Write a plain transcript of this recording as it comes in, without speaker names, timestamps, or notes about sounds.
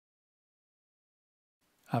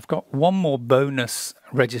I've got one more bonus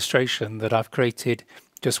registration that I've created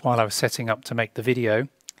just while I was setting up to make the video.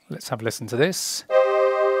 Let's have a listen to this.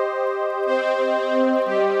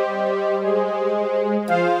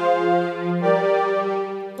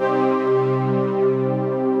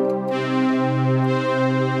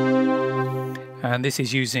 And this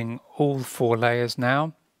is using all 4 layers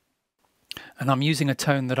now. And I'm using a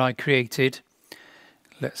tone that I created.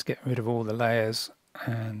 Let's get rid of all the layers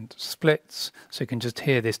and splits so you can just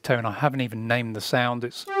hear this tone. I haven't even named the sound.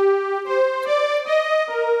 It's a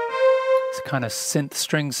kind of synth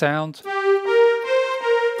string sound.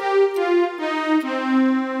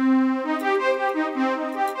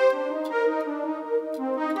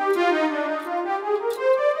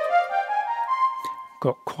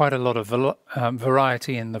 Got quite a lot of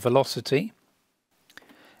variety in the velocity,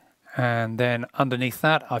 and then underneath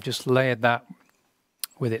that I've just layered that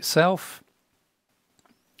with itself,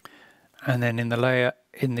 and then in the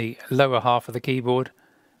lower half of the keyboard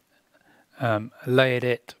layered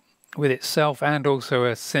it with itself and also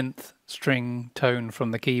a synth string tone from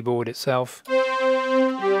the keyboard itself.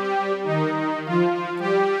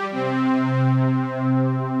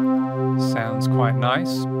 Sounds quite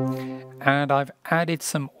nice. And I've added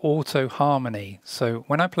some auto harmony. So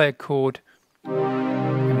when I play a chord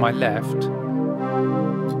in my left,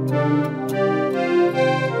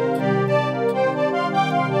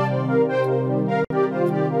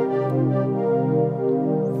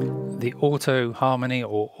 the auto harmony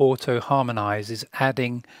or auto harmonize is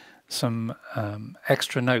adding some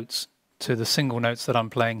extra notes to the single notes that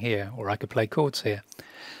I'm playing here, or I could play chords here.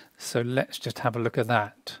 So let's just have a look at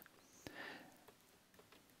that.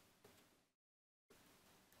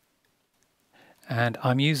 And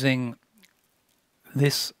I'm using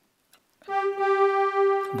this,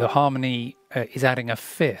 the harmony is adding a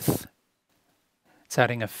fifth. It's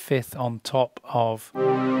adding a fifth on top of,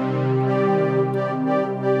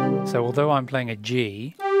 so although I'm playing a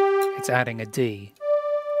G, it's adding a D.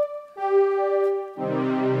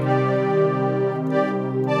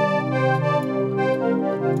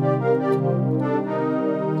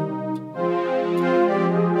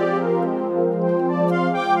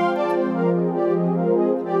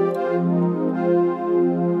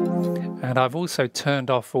 And I've also turned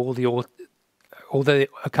off all the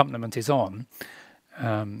accompaniment is on,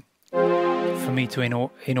 for me to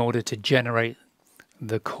in order to generate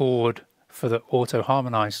the chord for the auto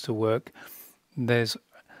harmonize to work. There's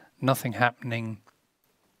nothing happening.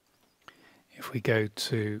 If we go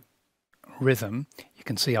to rhythm, you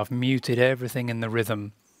can see I've muted everything in the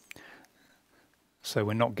rhythm, so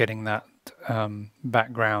we're not getting that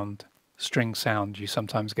background string sound you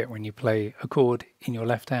sometimes get when you play a chord in your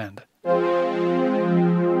left hand.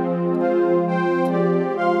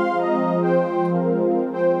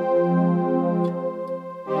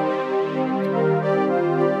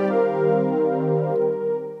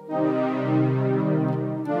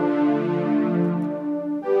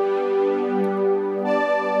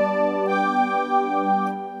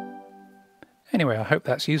 Anyway, I hope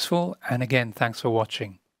that's useful, and again, thanks for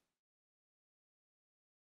watching.